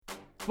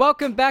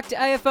welcome back to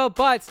AFL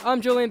Bites. I'm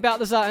Julian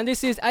Balthazar and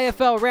this is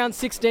AFL Round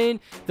 16,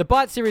 the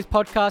Bite Series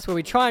podcast where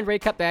we try and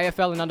recap the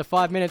AFL in under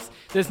 5 minutes.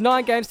 There's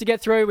 9 games to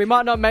get through, we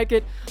might not make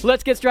it.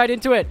 Let's get straight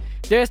into it.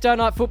 Thursday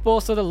night football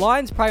saw the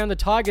Lions prey on the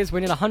Tigers,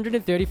 winning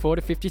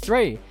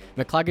 134-53.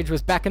 McCluggage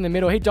was back in the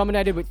middle. He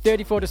dominated with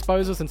 34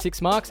 disposals and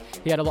 6 marks.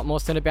 He had a lot more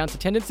centre bounce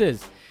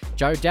attendances.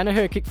 Joe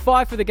Danaher kicked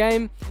 5 for the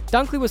game.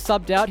 Dunkley was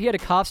subbed out. He had a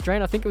calf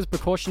strain. I think it was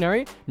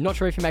precautionary. Not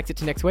sure if he makes it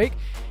to next week.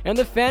 And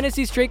the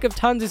fantasy streak of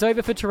tons is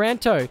over for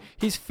Taranto.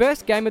 His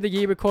first game of the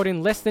year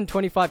recording less than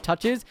 25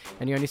 touches,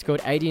 and he only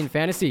scored 80 in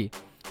fantasy.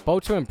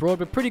 Bolter and Broad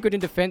were pretty good in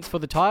defence for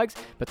the Tigers,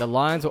 but the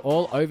Lions were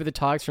all over the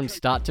Tigers from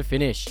start to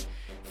finish.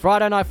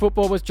 Friday night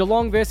football was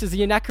Geelong versus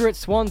the inaccurate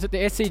Swans at the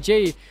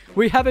SCG.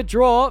 We have a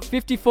draw,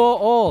 54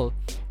 all.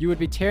 You would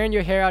be tearing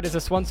your hair out as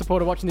a Swan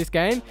supporter watching this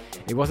game.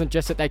 It wasn't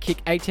just that they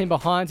kicked 18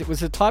 behinds, it was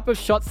the type of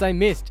shots they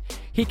missed.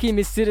 Hickey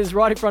missed sitters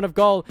right in front of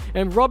goal,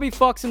 and Robbie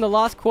Fox in the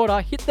last quarter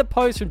hit the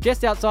post from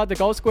just outside the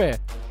goal square.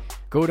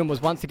 Goulden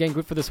was once again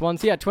good for the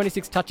Swans. He had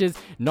 26 touches,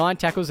 9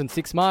 tackles and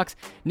 6 marks.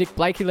 Nick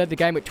Blakey led the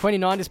game with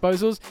 29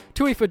 disposals.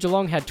 Tui for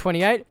Geelong had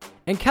 28.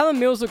 And Callum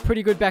Mills looked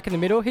pretty good back in the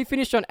middle. He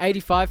finished on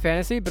 85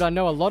 fantasy, but I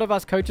know a lot of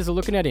us coaches are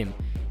looking at him.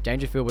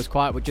 Dangerfield was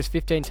quiet with just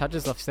 15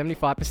 touches off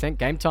 75%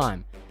 game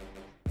time.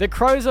 The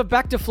Crows are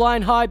back to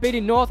flying high,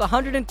 beating North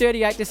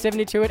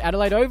 138-72 at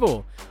Adelaide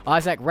Oval.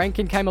 Isaac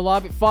Rankin came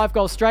alive with 5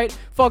 goals straight.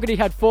 Fogarty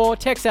had 4,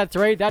 Tex had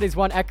 3. That is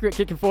one accurate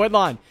kick and forward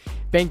line.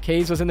 Ben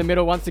Keys was in the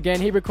middle once again.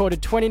 He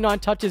recorded 29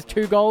 touches,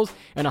 2 goals,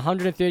 and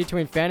 132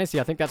 in fantasy.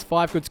 I think that's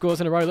 5 good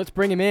scores in a row. Let's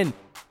bring him in.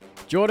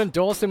 Jordan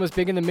Dawson was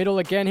big in the middle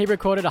again. He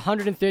recorded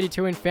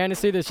 132 in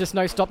fantasy. There's just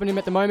no stopping him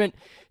at the moment.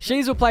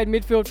 Sheasel played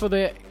midfield for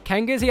the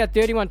Kangas. He had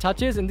 31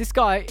 touches, and this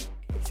guy,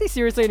 is he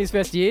seriously in his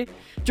first year?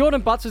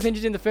 Jordan Butts was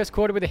injured in the first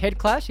quarter with a head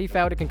clash. He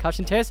failed a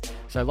concussion test,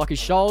 so Lockie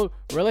Scholl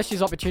relished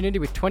his opportunity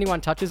with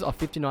 21 touches off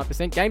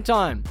 59% game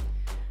time.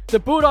 The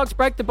Bulldogs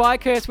break the bye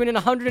curse, winning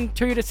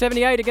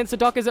 102-78 against the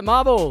Dockers at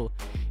Marvel.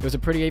 It was a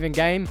pretty even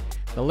game.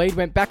 The lead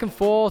went back and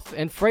forth,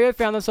 and Freo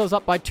found themselves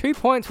up by 2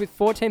 points with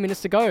 14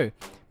 minutes to go.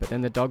 But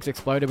then the Dogs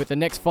exploded with the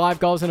next 5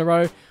 goals in a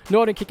row.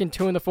 Norton kicking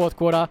 2 in the fourth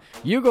quarter.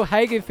 Hugo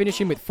Hagan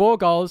finishing with 4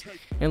 goals.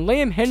 And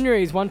Liam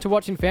Henry is one to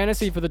watch in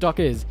fantasy for the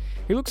Dockers.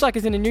 He looks like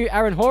he's in a new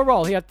Aaron Hall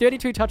role. He had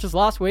 32 touches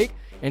last week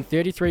and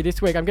 33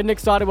 this week. I'm getting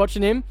excited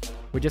watching him.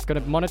 We're just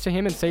going to monitor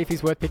him and see if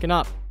he's worth picking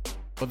up.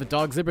 For the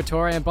Dogs,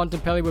 Liberatore and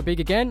Bontempelli were big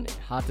again.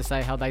 Hard to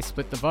say how they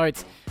split the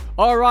votes.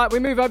 Alright, we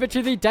move over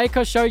to the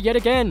Dacos show yet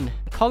again.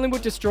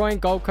 Collingwood destroying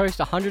Gold Coast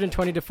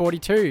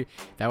 120-42.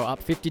 They were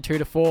up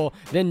 52-4,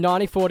 then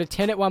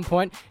 94-10 at one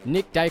point.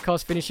 Nick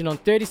Dacos finishing on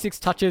 36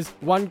 touches,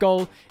 1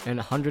 goal and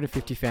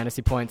 150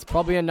 fantasy points.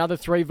 Probably another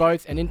 3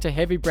 votes and into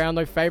heavy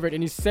Brownlow favourite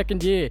in his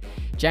second year.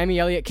 Jamie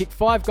Elliott kicked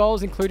 5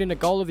 goals, including a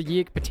goal of the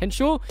year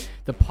potential.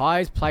 The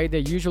Pies played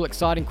their usual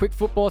exciting quick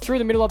football through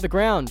the middle of the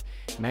ground.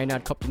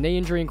 Maynard copped a knee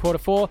injury in quarter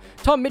 4.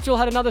 Tom Mitchell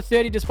had another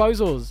 30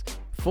 disposals.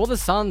 For the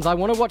Suns, I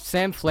want to watch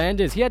Sam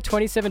Flanders. He had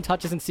 27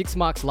 touches and 6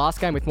 marks last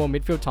game with more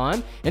midfield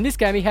time. In this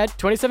game, he had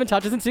 27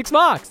 touches and 6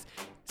 marks,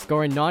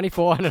 scoring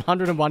 94 and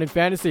 101 in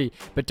fantasy.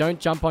 But don't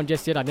jump on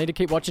just yet. I need to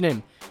keep watching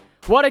him.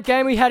 What a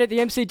game we had at the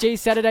MCG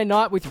Saturday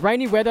night. With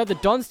rainy weather, the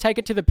Dons take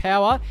it to the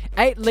power.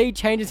 8 lead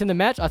changes in the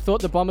match. I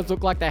thought the Bombers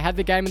looked like they had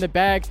the game in the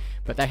bag,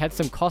 but they had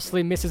some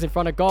costly misses in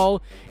front of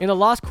goal. In the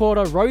last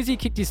quarter, Rosie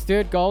kicked his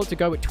 3rd goal to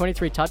go with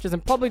 23 touches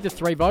and probably the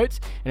 3 votes,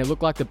 and it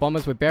looked like the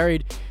Bombers were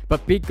buried.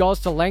 But big goals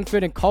to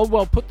Langford and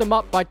Caldwell put them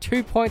up by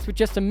 2 points with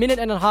just a minute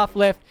and a half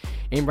left.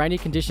 In rainy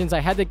conditions,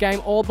 they had the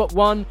game all but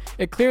won.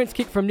 A clearance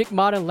kick from Nick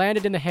Martin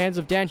landed in the hands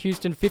of Dan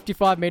Houston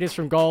 55 metres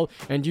from goal,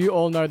 and you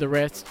all know the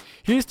rest.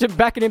 Houston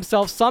backing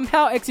himself,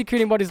 somehow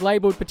executing what is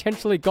labelled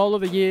potentially goal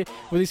of the year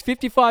with his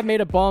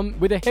 55-metre bomb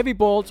with a heavy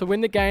ball to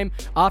win the game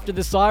after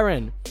the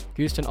siren.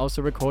 Houston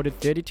also recorded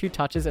 32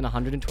 touches and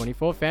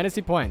 124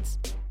 fantasy points.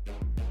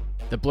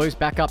 The Blues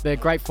back up their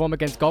great form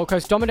against Gold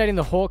Coast, dominating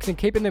the Hawks and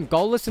keeping them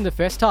goalless in the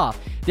first half.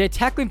 Their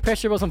tackling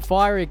pressure was on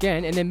fire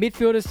again, and their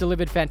midfielders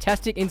delivered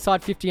fantastic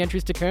inside 50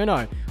 entries to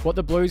Curnow, what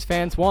the Blues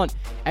fans want.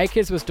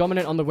 Akers was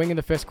dominant on the wing in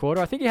the first quarter.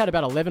 I think he had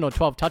about 11 or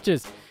 12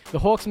 touches. The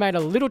Hawks made a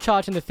little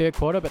charge in the third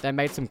quarter, but they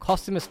made some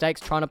costly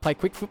mistakes trying to play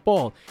quick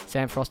football.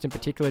 Sam Frost in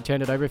particular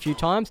turned it over a few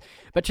times,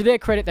 but to their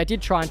credit, they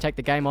did try and take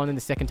the game on in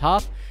the second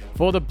half.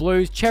 For the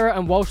Blues, Chera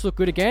and Walsh looked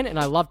good again, and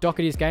I love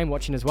Doherty's game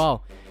watching as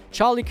well.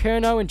 Charlie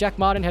Curnow and Jack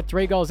Martin had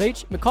 3 goals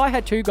each. Mackay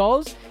had 2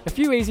 goals, a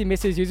few easy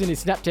misses using his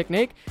snap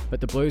technique,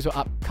 but the Blues were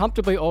up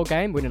comfortably all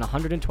game, winning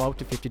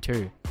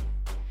 112-52.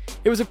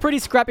 It was a pretty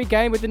scrappy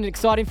game with an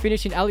exciting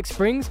finish in Alex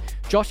Springs.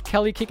 Josh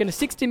Kelly kicking a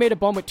 60-metre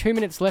bomb with 2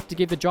 minutes left to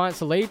give the Giants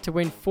the lead to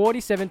win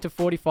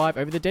 47-45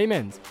 over the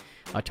Demons.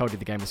 I told you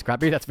the game was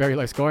scrappy, that's very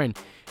low scoring.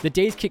 The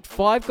D's kicked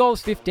 5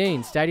 goals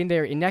 15, stating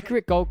their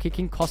inaccurate goal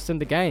kicking cost them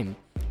the game.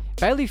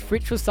 Bailey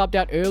Fritsch was subbed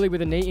out early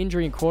with a knee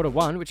injury in quarter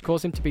 1, which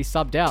caused him to be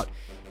subbed out.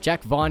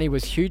 Jack Viney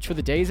was huge for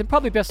the D's and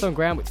probably best on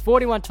ground with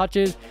 41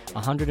 touches,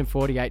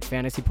 148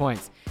 fantasy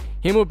points.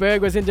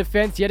 Himmelberg was in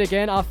defence yet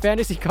again. Our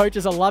fantasy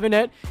coaches are loving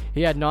it.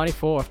 He had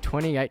 94 of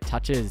 28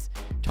 touches.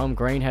 Tom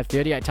Green had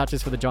 38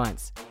 touches for the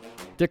Giants.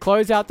 to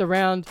close out the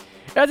round.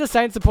 As a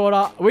Saints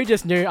supporter, we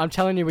just knew, I'm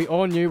telling you, we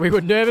all knew. We were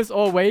nervous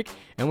all week,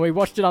 and we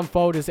watched it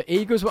unfold as the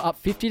Eagles were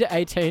up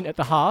 50-18 at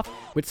the half,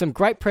 with some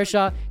great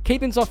pressure,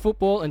 keepings off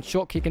football, and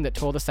short kicking that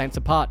tore the Saints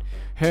apart.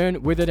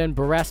 Hearn, Witherden,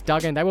 Barras,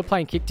 Duggan, they were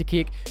playing kick to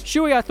kick.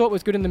 Shuey, I thought,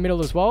 was good in the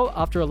middle as well,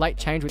 after a late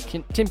change with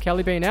Tim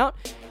Kelly being out.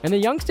 And the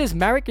youngsters,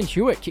 Marrick and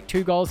Hewitt, kicked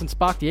 2 goals and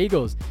sparked the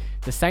Eagles.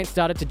 The Saints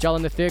started to gel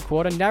in the third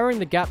quarter, narrowing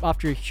the gap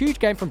after a huge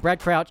game from Brad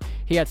Crouch.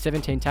 He had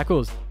 17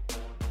 tackles.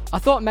 I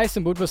thought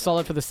Mason Wood was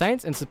solid for the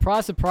Saints, and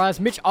surprise, surprise,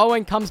 Mitch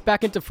Owen comes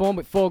back into form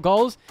with 4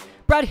 goals.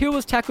 Brad Hill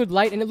was tackled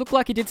late, and it looked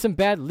like he did some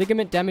bad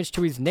ligament damage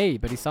to his knee,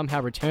 but he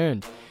somehow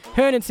returned.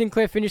 Hearn and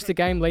Sinclair finished the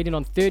game leading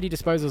on 30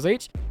 disposals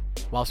each,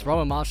 whilst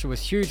Rowan Marshall was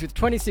huge with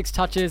 26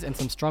 touches and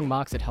some strong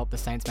marks that helped the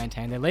Saints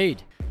maintain their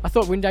lead. I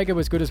thought Windhager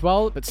was good as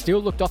well, but still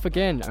looked off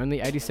again,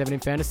 only 87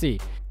 in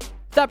fantasy.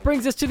 That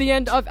brings us to the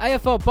end of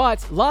AFL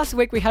Bites. Last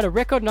week we had a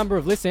record number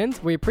of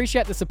listens. We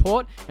appreciate the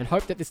support and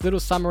hope that this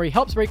little summary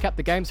helps recap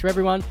the games for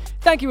everyone.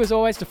 Thank you as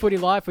always to Footy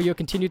Live for your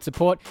continued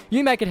support.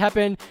 You make it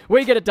happen.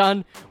 We get it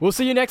done. We'll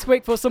see you next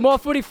week for some more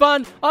footy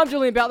fun. I'm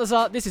Julian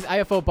Balthazar. This is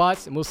AFL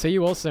Bites, and we'll see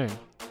you all soon.